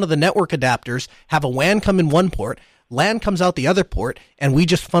 bridge one of the network adapters, have a WAN come in one port, LAN comes out the other port, and we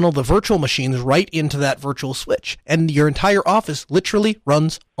just funnel the virtual machines right into that virtual switch. And your entire office literally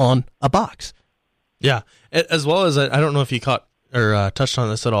runs on a box. Yeah. As well as, I don't know if you caught or touched on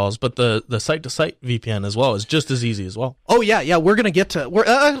this at all, but the site-to-site VPN as well is just as easy as well. Oh yeah, we're gonna get to.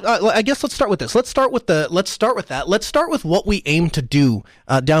 I guess let's start with this. Let's start with that. Let's start with what we aim to do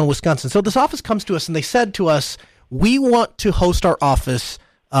down in Wisconsin. So this office comes to us and they said to us, we want to host our office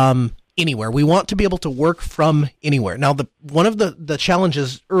anywhere. We want to be able to work from anywhere. Now, one of the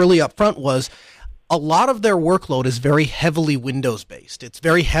challenges early up front was, a lot of their workload is very heavily Windows-based. It's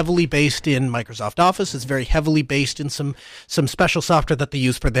very heavily based in Microsoft Office. It's very heavily based in some special software that they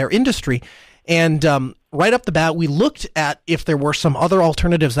use for their industry. And right up the bat, we looked at if there were some other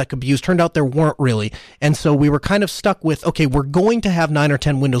alternatives that could be used. Turned out there weren't really. And so we were kind of stuck with, okay, we're going to have 9 or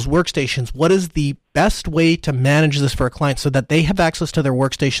 10 Windows workstations. What is the best way to manage this for a client so that they have access to their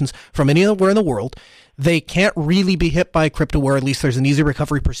workstations from anywhere in the world? They can't really be hit by cryptoware. At least there's an easy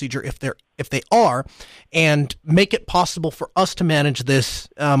recovery procedure if they are, and make it possible for us to manage this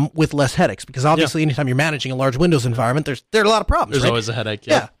with less headaches. Because obviously, anytime you're managing a large Windows environment, there are a lot of problems. There's right? always a headache.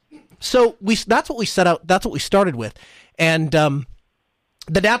 Yeah. So that's what we set out. That's what we started with, and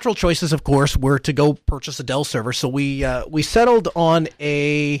the natural choices, of course, were to go purchase a Dell server. So we settled on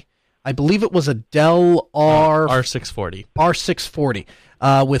I believe it was a Dell R640. R640.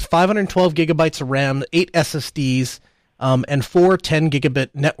 With 512 gigabytes of RAM, 8 SSDs, and 4 10 gigabit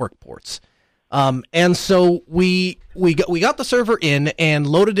network ports. And so we got the server in and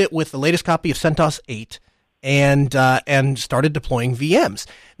loaded it with the latest copy of CentOS 8 and started deploying VMs.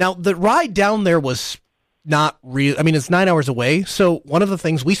 Now, the ride down there was not real. I mean, it's 9 hours away. So one of the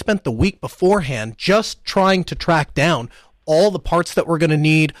things we spent the week beforehand just trying to track down all the parts that we're going to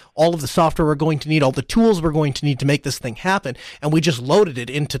need, all of the software we're going to need, all the tools we're going to need to make this thing happen. And we just loaded it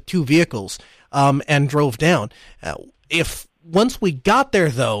into 2 vehicles and drove down. Once we got there,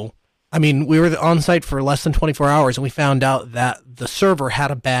 though, I mean, we were on site for less than 24 hours, and we found out that the server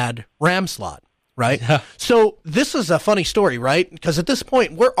had a bad RAM slot, right? Yeah. So this is a funny story, right? Because at this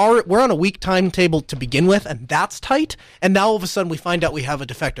point, we're on a week timetable to begin with, and that's tight. And now all of a sudden, we find out we have a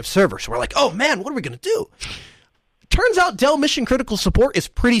defective server. So we're like, oh, man, what are we going to do? turns out Dell Mission Critical support is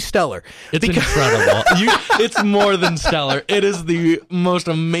pretty stellar. It's incredible. It's more than stellar. It is the most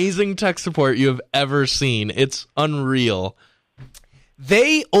amazing tech support you have ever seen. It's unreal.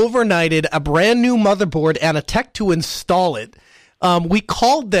 They overnighted a brand new motherboard and a tech to install it. We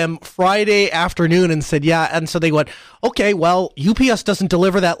called them Friday afternoon and said, yeah. And so they went, okay, well, UPS doesn't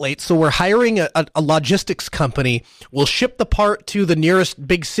deliver that late, so we're hiring a logistics company. We'll ship the part to the nearest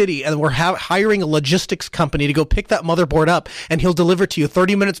big city, and we're hiring a logistics company to go pick that motherboard up, and he'll deliver to you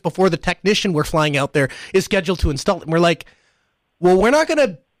 30 minutes before the technician we're flying out there is scheduled to install it. And we're like, well, we're not going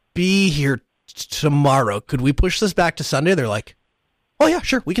to be here tomorrow. Could we push this back to Sunday? They're like, oh, yeah,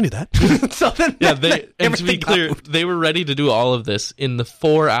 sure, we can do that. So then, and to be clear, they were ready to do all of this in the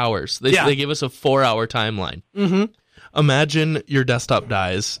 4 hours. They gave us a 4-hour timeline. Mm-hmm. Imagine your desktop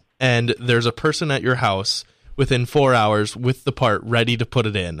dies, and there's a person at your house within 4 hours with the part ready to put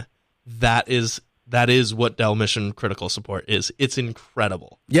it in. That is what Dell Mission Critical support is. It's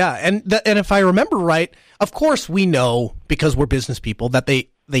incredible. Yeah, and if I remember right, of course we know, because we're business people, that they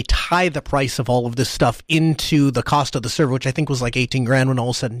tie the price of all of this stuff into the cost of the server, which I think was like $18,000 when all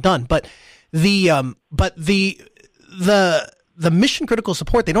was said and done. But the mission critical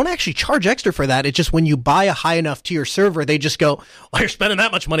support, they don't actually charge extra for that. It's just when you buy a high enough tier server, they just go, well, you're spending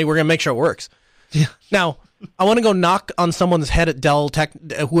that much money, we're going to make sure it works. Yeah. Now, I want to go knock on someone's head at Dell Tech,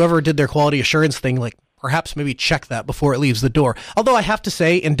 whoever did their quality assurance thing, like perhaps maybe check that before it leaves the door. Although I have to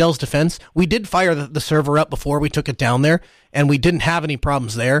say, in Dell's defense, we did fire the server up before we took it down there, and we didn't have any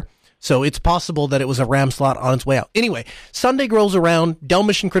problems there. So it's possible that it was a RAM slot on its way out. Anyway, Sunday rolls around. Dell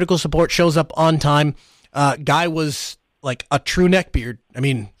Mission Critical support shows up on time. Guy was like a true neckbeard. I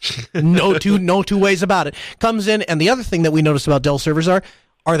mean, no two ways about it. Comes in, and the other thing that we noticed about Dell servers are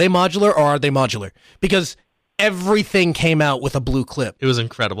they modular or are they modular? Because everything came out with a blue clip. It was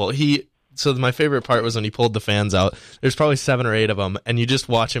incredible. So my favorite part was when he pulled the fans out. There's probably 7 or 8 of them, and you just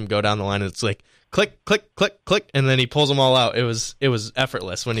watch him go down the line, and it's like click, click, click, click, and then he pulls them all out. It was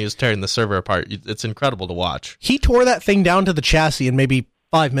effortless when he was tearing the server apart. It's incredible to watch. He tore that thing down to the chassis in maybe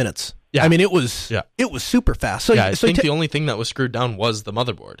 5 minutes. Yeah. I mean, it was super fast. So I think the only thing that was screwed down was the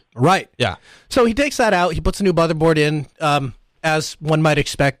motherboard. Right. Yeah. So he takes that out. He puts a new motherboard in. As one might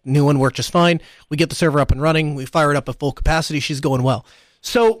expect, new one worked just fine. We get the server up and running. We fire it up at full capacity. She's going well.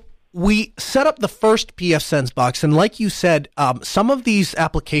 So we set up the first pfSense box, and like you said, some of these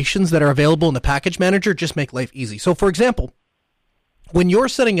applications that are available in the package manager just make life easy. So, for example, when you're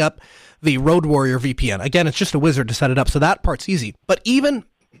setting up the Road Warrior VPN, again, it's just a wizard to set it up, so that part's easy. But even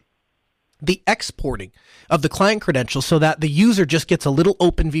the exporting of the client credentials so that the user just gets a little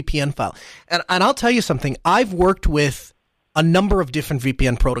open VPN file. And I'll tell you something, I've worked with a number of different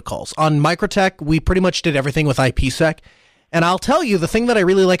VPN protocols. On Microtech, we pretty much did everything with IPsec. And I'll tell you, the thing that I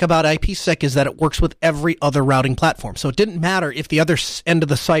really like about IPsec is that it works with every other routing platform. So it didn't matter if the other end of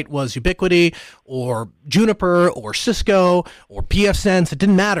the site was Ubiquiti or Juniper or Cisco or pfSense. It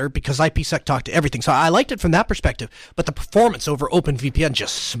didn't matter because IPsec talked to everything. So I liked it from that perspective. But the performance over OpenVPN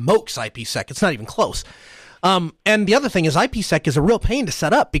just smokes IPsec. It's not even close. And the other thing is IPsec is a real pain to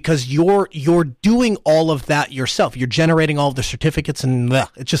set up because you're doing all of that yourself. You're generating all of the certificates and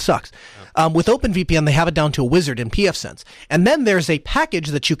it just sucks. With OpenVPN, they have it down to a wizard in pfSense. And then there's a package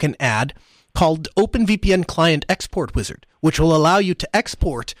that you can add called OpenVPN Client Export Wizard, which will allow you to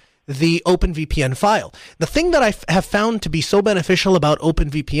export the OpenVPN file. The thing that I have found to be so beneficial about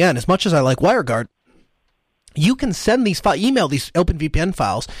OpenVPN, as much as I like WireGuard, you can send email these OpenVPN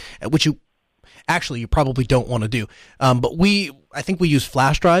files, which you probably don't want to do. But I think we use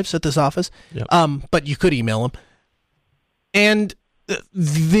flash drives at this office. Yep. But you could email them. And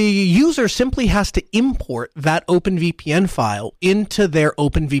the user simply has to import that OpenVPN file into their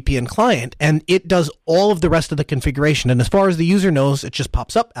OpenVPN client, and it does all of the rest of the configuration. And as far as the user knows, it just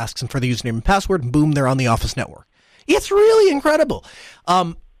pops up, asks them for the username and password, and boom, they're on the Office network. It's really incredible.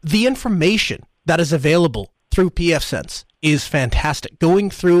 The information that is available through pfSense is fantastic. Going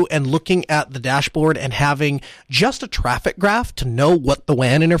through and looking at the dashboard and having just a traffic graph to know what the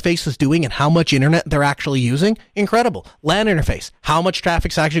WAN interface is doing and how much internet they're actually using, incredible. LAN interface, how much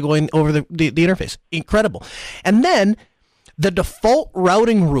traffic's actually going over the interface, incredible. And then the default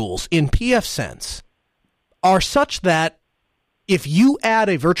routing rules in pfSense are such that if you add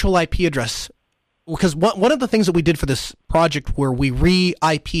a virtual IP address, because one of the things that we did for this project where we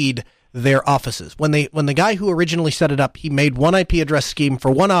re-IP'd their offices. When the guy who originally set it up, he made one IP address scheme for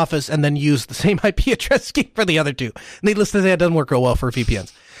one office and then used the same IP address scheme for the other two. Needless to say, it doesn't work real well for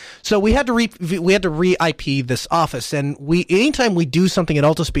VPNs. So we had to re-IP this office, and anytime we do something at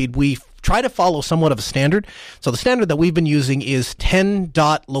AltoSpeed, we try to follow somewhat of a standard. So the standard that we've been using is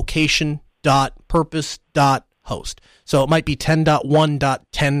 10.location.purpose.host host. So it might be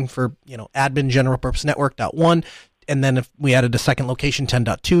 10.1.10 for, admin general purpose network.1. And then if we added a second location,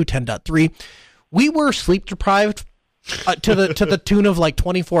 10.2, 10.3, we were sleep deprived to the tune of like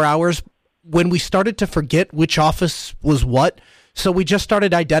 24 hours when we started to forget which office was what. So we just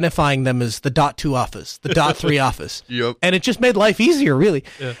started identifying them as the .2 office, the .3 office. Yep. And it just made life easier, really.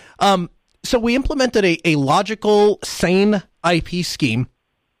 Yeah. So we implemented a logical, sane IP scheme.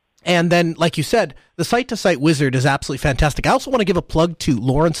 And then, like you said, the site-to-site wizard is absolutely fantastic. I also want to give a plug to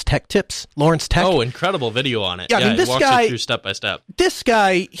Lawrence Tech Tips. Lawrence Tech. Oh, incredible video on it. Yeah, I mean, it walks you through step by step. This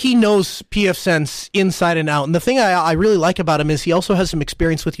guy, he knows pfSense inside and out. And the thing I really like about him is he also has some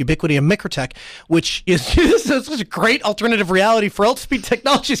experience with Ubiquiti and Microtech, which is such a great alternative reality for Ultraspeed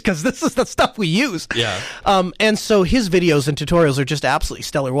Technologies because this is the stuff we use. Yeah. And so his videos and tutorials are just absolutely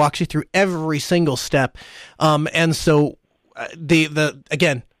stellar. Walks you through every single step. And so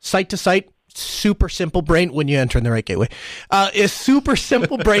again, site to site, super simple brain when you enter in the right gateway. Is super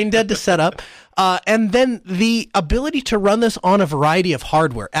simple brain dead to set up. And then the ability to run this on a variety of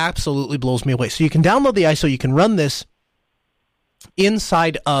hardware absolutely blows me away. So you can download the ISO, you can run this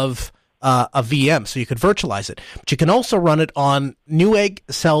inside of a VM, so you could virtualize it. But you can also run it on Newegg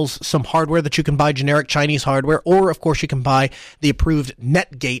sells some hardware that you can buy, generic Chinese hardware, or of course you can buy the approved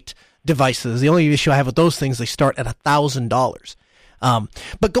Netgate devices. The only issue I have with those things, they start at $1,000.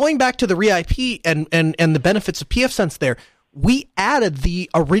 But going back to the ReIP and the benefits of pfSense there, we added the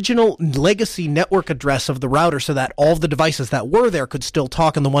original legacy network address of the router so that all of the devices that were there could still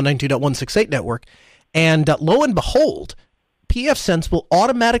talk on the 192.168 network. And lo and behold, pfSense will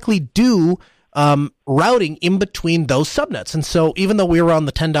automatically do routing in between those subnets. And so even though we were on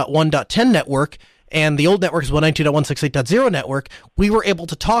the 10.1.10 network, and the old network is 192.168.0 network, we were able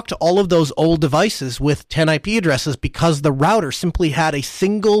to talk to all of those old devices with 10 IP addresses because the router simply had a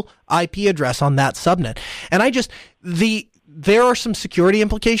single IP address on that subnet. And there are some security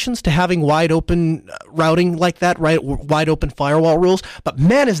implications to having wide open routing like that, right? Wide open firewall rules. But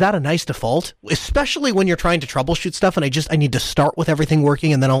man, is that a nice default, especially when you're trying to troubleshoot stuff. And I need to start with everything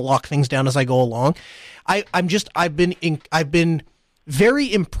working and then I'll lock things down as I go along. I've been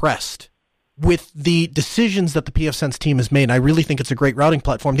very impressed with the decisions that the pfSense team has made. And I really think it's a great routing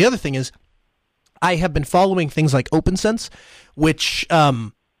platform. The other thing is I have been following things like OpenSense, which,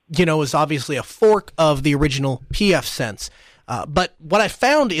 is obviously a fork of the original pfSense. But what I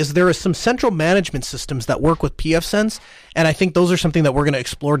found is there are some central management systems that work with pfSense, and I think those are something that we're going to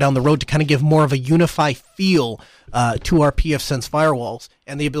explore down the road to kind of give more of a unified feel to our pfSense firewalls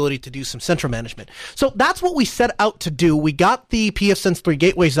and the ability to do some central management. So that's what we set out to do. We got the pfSense 3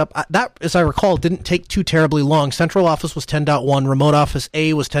 gateways up. That, as I recall, didn't take too terribly long. Central Office was 10.1, Remote Office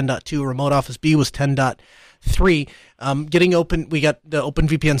A was 10.2, Remote Office B was 10.3. Getting open, we got the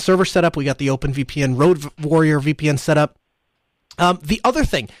OpenVPN server set up. We got the OpenVPN Road Warrior VPN set up. The other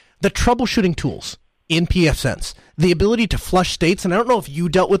thing, the troubleshooting tools in pfSense, the ability to flush states, and I don't know if you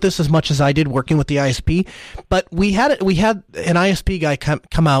dealt with this as much as I did working with the ISP, but we had an ISP guy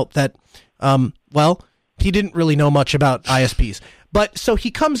come out that, he didn't really know much about ISPs, but so he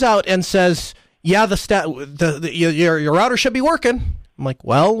comes out and says, yeah, your router should be working. I'm like,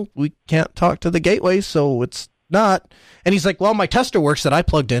 well, we can't talk to the gateway, so it's not. And he's like, well, my tester works that I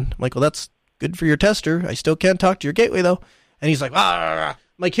plugged in. I'm like, well, that's good for your tester. I still can't talk to your gateway though. And he's like, I'm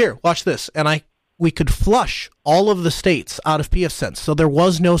like, here, watch this. And we could flush all of the states out of pfSense. So there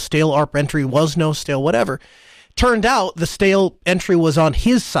was no stale ARP entry, was no stale whatever. Turned out the stale entry was on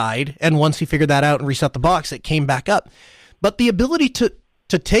his side. And once he figured that out and reset the box, it came back up. But the ability to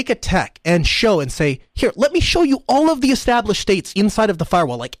take a tech and show and say, here, let me show you all of the established states inside of the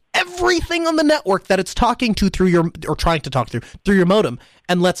firewall, like everything on the network that it's talking to trying to talk through your modem.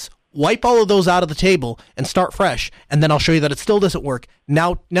 And let's wipe all of those out of the table and start fresh, and then I'll show you that it still doesn't work.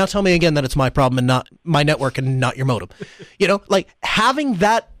 Now tell me again that it's my problem and not my network and not your modem. Like having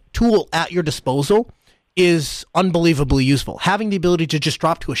that tool at your disposal is unbelievably useful. Having the ability to just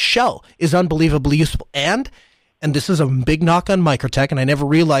drop to a shell is unbelievably useful. And this is a big knock on Microtech, and I never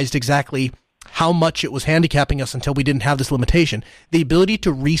realized exactly how much it was handicapping us until we didn't have this limitation. The ability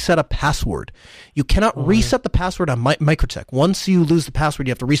to reset a password. You cannot reset the password on Microtech. Once you lose the password,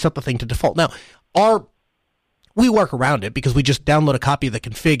 you have to reset the thing to default. Now, we work around it because we just download a copy of the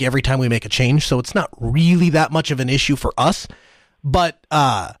config every time we make a change, so it's not really that much of an issue for us. But,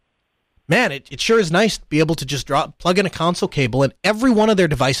 man, it sure is nice to be able to just plug in a console cable, and every one of their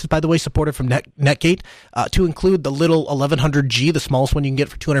devices, by the way, supported from Netgate, to include the little 1100G, the smallest one you can get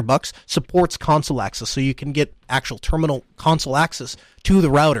for $200, supports console access, so you can get actual terminal console access to the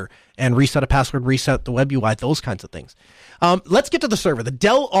router and reset a password, reset the web UI, those kinds of things. Let's get to the server. The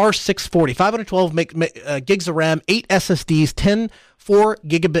Dell R640, 512 gigs of RAM, 8 SSDs, 10 4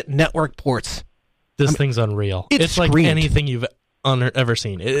 gigabit network ports. This thing's unreal. It's like anything you've ever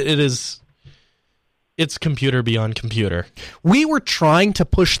seen. It's computer beyond computer. We were trying to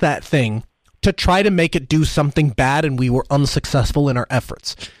push that thing to try to make it do something bad, and we were unsuccessful in our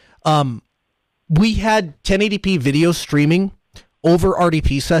efforts. We had 1080p video streaming over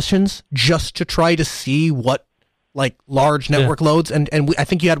RDP sessions just to try to see what like large network loads, and I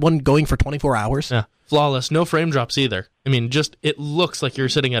think you had one going for 24 hours. Yeah, flawless, no frame drops either. I mean, just it looks like you're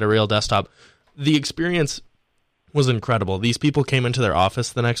sitting at a real desktop. The experience was incredible. These people came into their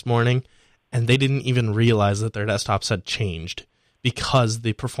office the next morning, and they didn't even realize that their desktops had changed because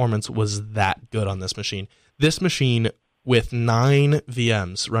the performance was that good on this machine. This machine with 9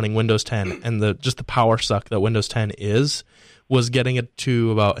 VMs running Windows 10 and the power suck that Windows 10 was getting it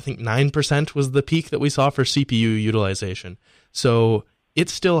to about, I think 9% was the peak that we saw for CPU utilization. So it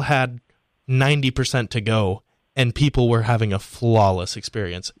still had 90% to go, and people were having a flawless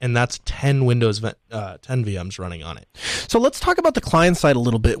experience. And that's 10 Windows 10 VMs running on it. So let's talk about the client side a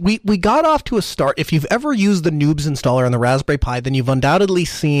little bit. We got off to a start. If you've ever used the Noobs installer on the Raspberry Pi, then you've undoubtedly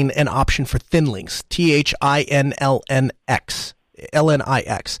seen an option for Thinlinx, THINLNX.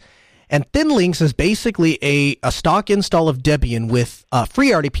 And Thinlinx is basically a stock install of Debian with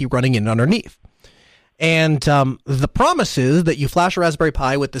FreeRDP running in underneath. And the promise is that you flash a Raspberry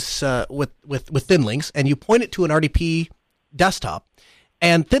Pi with this with Thinlinx, and you point it to an RDP desktop,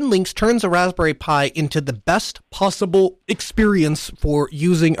 and Thinlinx turns a Raspberry Pi into the best possible experience for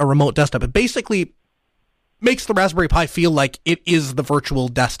using a remote desktop. It basically makes the Raspberry Pi feel like it is the virtual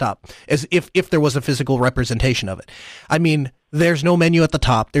desktop, as if there was a physical representation of it. I mean, there's no menu at the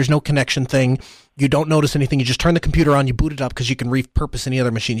top. There's no connection thing. You don't notice anything. You just turn the computer on, you boot it up because you can repurpose any other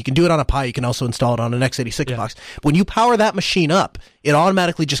machine. You can do it on a Pi. You can also install it on an x86 box. When you power that machine up, it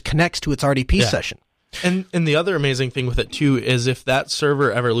automatically just connects to its RDP session. And the other amazing thing with it, too, is if that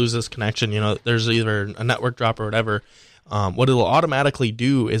server ever loses connection, there's either a network drop or whatever, what it'll automatically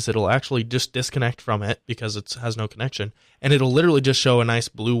do is it'll actually just disconnect from it because it has no connection, and it'll literally just show a nice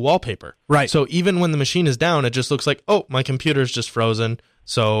blue wallpaper. Right. So even when the machine is down, it just looks like, oh, my computer's just frozen,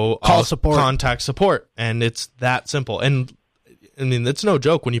 so I'll contact support, and it's that simple. And I mean, it's no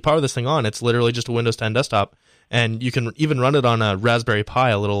joke. When you power this thing on, it's literally just a Windows 10 desktop, and you can even run it on a Raspberry Pi,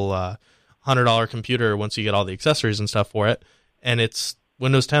 a little $100 computer once you get all the accessories and stuff for it, and it's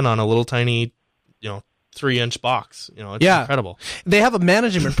Windows 10 on a little tiny, 3-inch box. It's incredible. They have a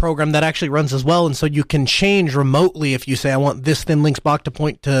management program that actually runs as well, and so you can change remotely if you say, I want this Thinlinx box to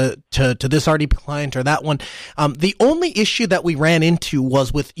point to this RDP client or that one. The only issue that we ran into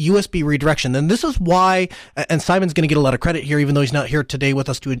was with USB redirection, and this is why, and Simon's going to get a lot of credit here, even though he's not here today with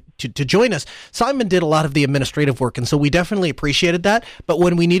us to join us. Simon did a lot of the administrative work, and so we definitely appreciated that, but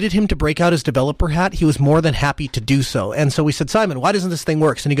when we needed him to break out his developer hat, he was more than happy to do so. And so we said, Simon, why doesn't this thing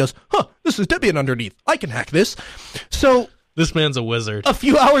work? And he goes, this is Debian underneath. I can hack this. So this man's a wizard. A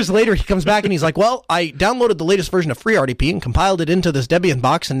few hours later, he comes back and he's like, well, I downloaded the latest version of FreeRDP and compiled it into this Debian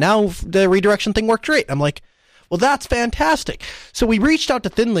box, and now the redirection thing worked great. I'm like, well, that's fantastic. So we reached out to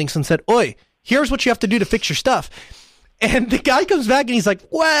Thinlinx and said, oi, here's what you have to do to fix your stuff. And the guy comes back and he's like,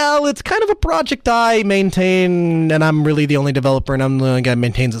 well, it's kind of a project I maintain, and I'm really the only developer, and I'm the only guy who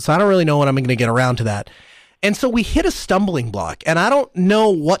maintains it, so I don't really know when I'm going to get around to that. And so we hit a stumbling block, and I don't know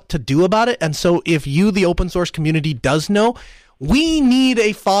what to do about it. And so if you, the open source community, does know, we need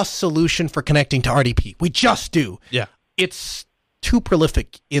a FOSS solution for connecting to RDP. We just do. Yeah. It's too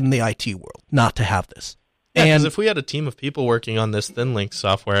prolific in the IT world not to have this. Yeah, because if we had a team of people working on this Thinlinx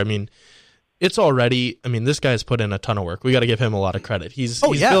software, I mean, this guy's put in a ton of work. We got to give him a lot of credit. He's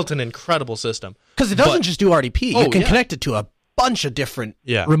built an incredible system. Because it doesn't just do RDP. You can connect it to a bunch of different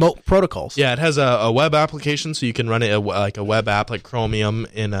remote protocols. Yeah, it has a web application, so you can run it like a web app like Chromium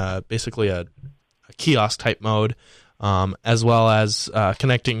in basically a kiosk type mode, as well as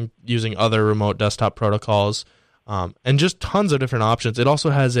connecting using other remote desktop protocols, and just tons of different options. It also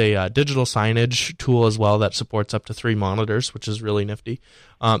has a digital signage tool as well that supports up to 3 monitors, which is really nifty.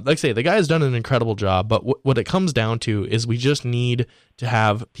 Like I say, the guy has done an incredible job, but what it comes down to is we just need to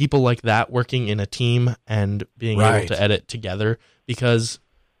have people like that working in a team and being able to edit together, because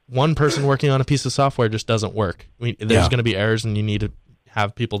one person working on a piece of software just doesn't work. There's going to be errors, and you need to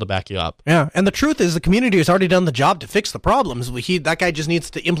have people to back you up. Yeah, and the truth is the community has already done the job to fix the problems. That guy just needs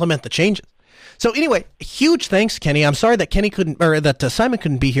to implement the changes. So anyway, huge thanks, Kenny. I'm sorry that Simon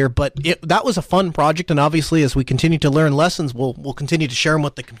couldn't be here, but that was a fun project, and obviously as we continue to learn lessons, we'll continue to share them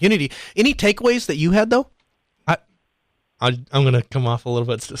with the community. Any takeaways that you had, though? I'm going to come off a little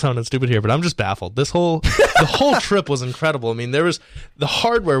bit sounding stupid here, but I'm just baffled. The whole trip was incredible. I mean, there was the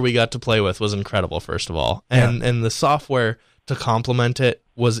hardware we got to play with was incredible, first of all, and the software to complement it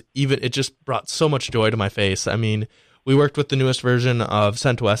it just brought so much joy to my face. I mean, we worked with the newest version of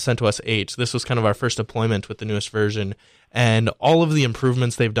CentOS 8. This was kind of our first deployment with the newest version, and all of the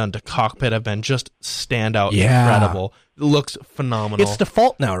improvements they've done to Cockpit have been just standout, incredible. It looks phenomenal. It's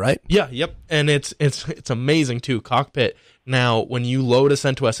default now, right? Yeah, yep, and it's amazing too. Cockpit now, when you load a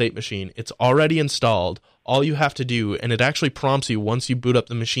CentOS 8 machine, it's already installed. All you have to do, and it actually prompts you once you boot up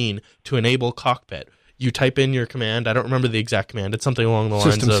the machine to enable Cockpit. You type in your command. I don't remember the exact command. It's something along the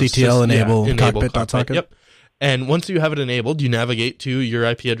lines of systemctl enable cockpit. Yep. And once you have it enabled, you navigate to your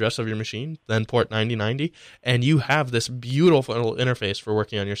IP address of your machine, then port 9090, and you have this beautiful interface for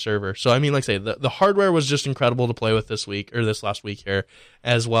working on your server. So, I mean, like I say, the hardware was just incredible to play with this last week here,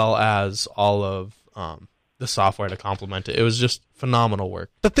 as well as all of the software to complement it. It was just phenomenal work.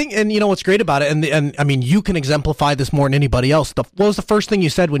 The thing, and you know what's great about it, and I mean, you can exemplify this more than anybody else. What was the first thing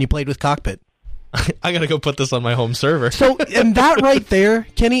you said when you played with Cockpit? I gotta go put this on my home server. So, and that right there,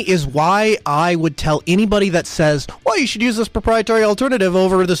 Kenny, is why I would tell anybody that says, well, you should use this proprietary alternative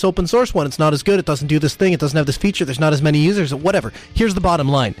over this open source one. It's not as good. It doesn't do this thing. It doesn't have this feature. There's not as many users. Whatever. Here's the bottom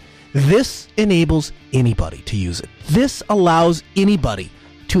line. This enables anybody to use it. This allows anybody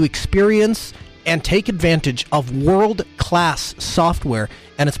to experience and take advantage of world-class software,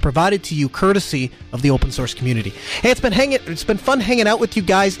 and it's provided to you courtesy of the open source community. Hey, it's been fun hanging out with you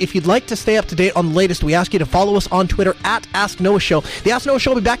guys. If you'd like to stay up to date on the latest, we ask you to follow us on Twitter at Ask Noah Show. The Ask Noah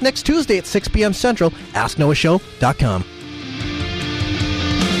Show will be back next Tuesday at 6 p.m. Central. AskNoahShow.com.